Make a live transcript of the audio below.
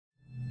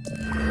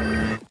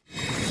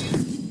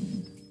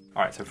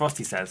Alright, so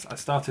Frosty says, I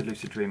started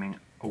lucid dreaming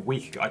a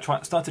week ago.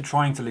 I started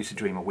trying to lucid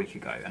dream a week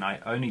ago, and I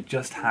only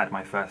just had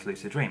my first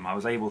lucid dream. I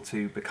was able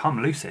to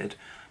become lucid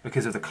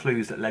because of the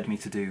clues that led me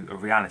to do a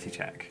reality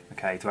check,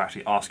 okay, to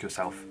actually ask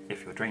yourself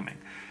if you're dreaming.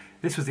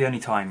 This was the only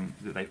time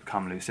that they've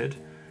become lucid.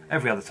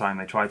 Every other time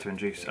they tried to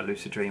induce a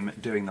lucid dream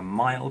doing the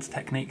mild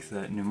technique,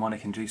 the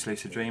mnemonic-induced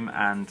lucid dream,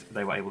 and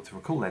they were able to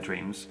recall their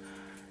dreams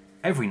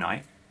every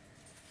night,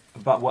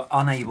 but were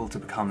unable to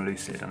become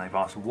lucid, and they've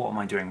asked, what am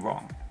I doing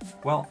wrong?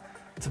 Well,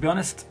 to be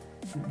honest,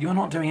 you're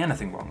not doing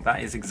anything wrong.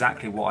 That is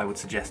exactly what I would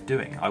suggest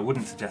doing. I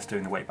wouldn't suggest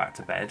doing the wake back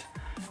to bed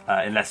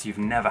unless you've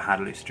never had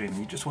a lucid dream and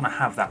you just want to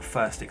have that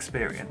first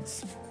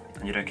experience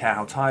and you don't care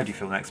how tired you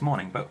feel the next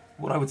morning. But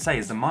what I would say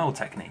is the mild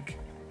technique.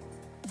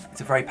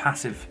 It's a very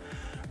passive,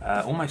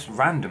 almost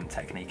random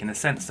technique in the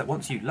sense that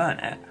once you learn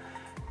it,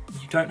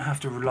 you don't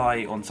have to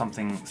rely on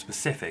something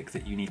specific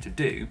that you need to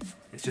do.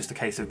 It's just a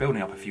case of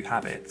building up a few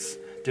habits,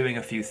 doing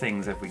a few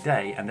things every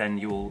day, and then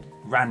you'll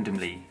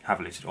randomly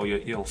have a lucid, or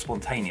you'll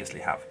spontaneously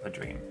have a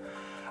dream.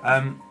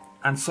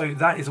 And so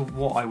that is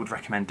what I would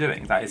recommend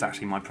doing. That is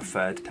actually my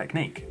preferred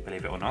technique,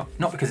 believe it or not.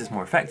 Not because it's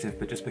more effective,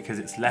 but just because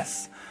it's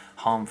less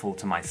harmful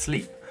to my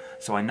sleep.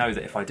 So I know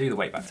that if I do the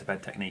wake back to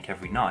bed technique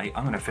every night,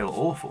 I'm going to feel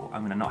awful.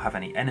 I'm going to not have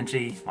any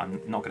energy, I'm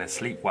not going to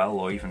sleep well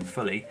or even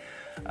fully,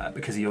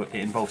 because it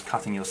involves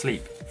cutting your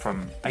sleep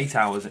from 8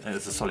 hours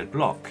as a solid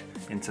block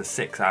into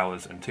 6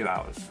 hours and 2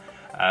 hours.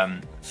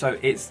 So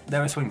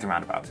there are swings and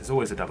roundabouts. It's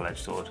always a double-edged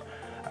sword.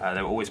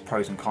 There are always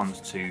pros and cons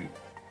to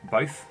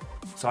both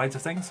sides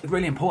of things. The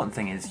really important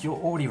thing is you're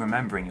already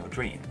remembering your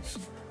dreams.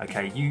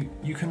 Okay,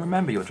 you can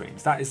remember your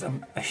dreams. That is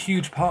a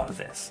huge part of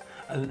this.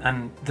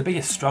 And the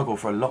biggest struggle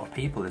for a lot of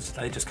people is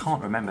they just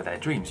can't remember their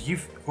dreams.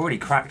 You've already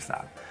cracked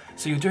that.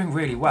 So you're doing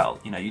really well.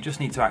 You know, you just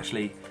need to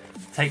actually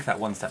take that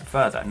one step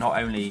further. Not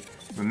only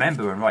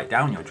remember and write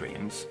down your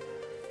dreams,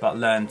 but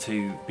learn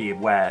to be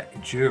aware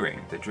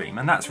during the dream.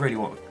 And that's really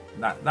what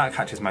that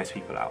catches most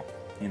people out.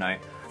 You know,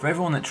 for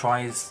everyone that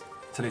tries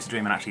to lucid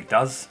dream and actually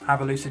does have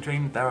a lucid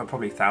dream, there are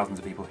probably thousands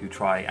of people who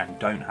try and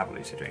don't have a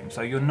lucid dream.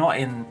 So you're not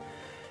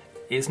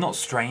it's not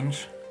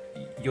strange.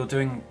 You're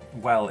doing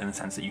well in the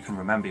sense that you can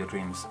remember your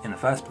dreams in the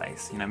first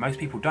place. You know, most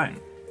people don't,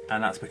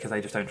 and that's because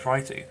they just don't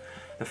try to.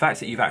 The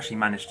fact that you've actually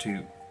managed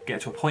to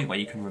get to a point where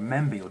you can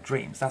remember your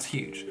dreams, that's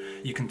huge.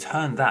 You can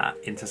turn that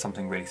into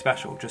something really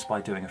special just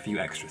by doing a few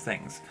extra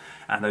things.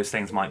 And those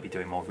things might be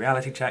doing more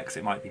reality checks,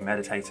 it might be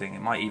meditating,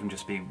 it might even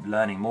just be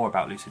learning more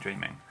about lucid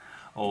dreaming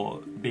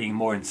or being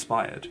more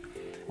inspired.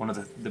 One of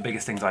the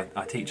biggest things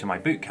I teach in my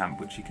boot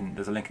camp, which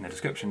there's a link in the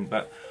description,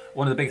 but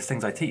one of the biggest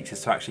things I teach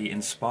is to actually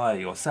inspire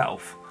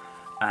yourself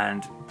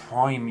and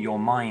prime your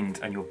mind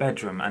and your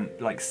bedroom and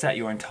like set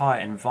your entire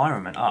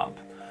environment up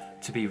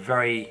to be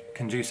very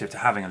conducive to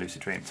having a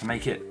lucid dream, to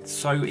make it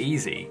so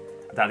easy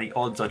that the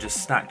odds are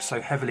just stacked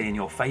so heavily in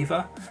your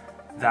favor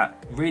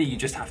that really you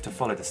just have to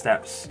follow the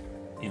steps,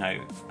 you know,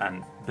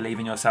 and believe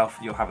in yourself,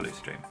 you'll have a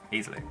lucid dream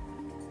easily.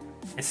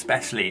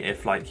 Especially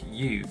if like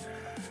you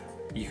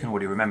can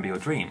already remember your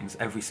dreams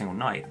every single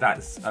night.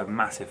 That's a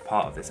massive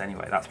part of this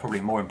anyway. That's probably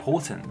more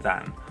important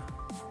than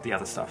the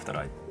other stuff that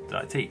I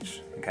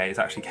teach. Okay, it's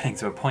actually getting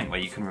to a point where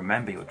you can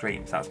remember your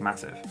dreams. That's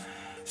massive.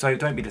 So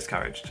don't be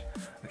discouraged.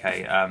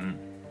 Okay,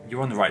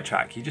 you're on the right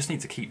track. You just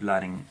need to keep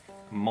learning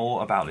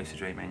more about lucid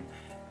dreaming,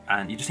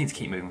 and you just need to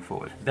keep moving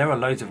forward. There are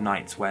loads of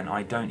nights when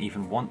I don't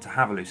even want to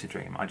have a lucid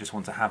dream. I just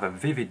want to have a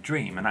vivid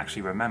dream and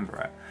actually remember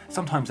it.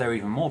 Sometimes they're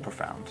even more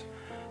profound.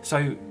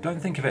 So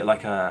don't think of it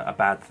like a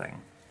bad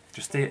thing.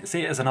 Just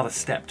see it as another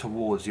step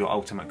towards your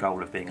ultimate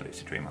goal of being a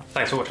lucid dreamer.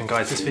 Thanks for watching,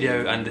 guys. This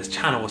video and this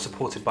channel was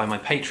supported by my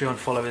Patreon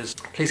followers.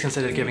 Please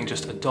consider giving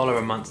just $1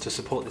 a month to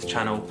support this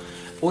channel,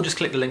 or just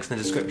click the links in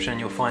the description.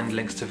 You'll find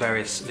links to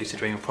various lucid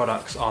dreaming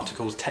products,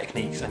 articles,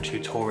 techniques and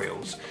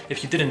tutorials.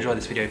 If you did enjoy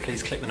this video,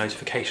 please click the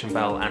notification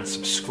bell and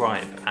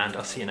subscribe, and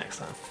I'll see you next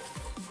time.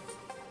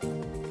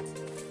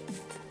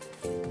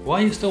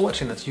 Why are you still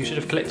watching this? You should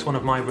have clicked one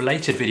of my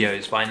related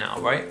videos by now,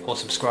 right? Or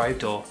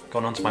subscribed or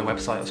gone onto my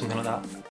website or something like that.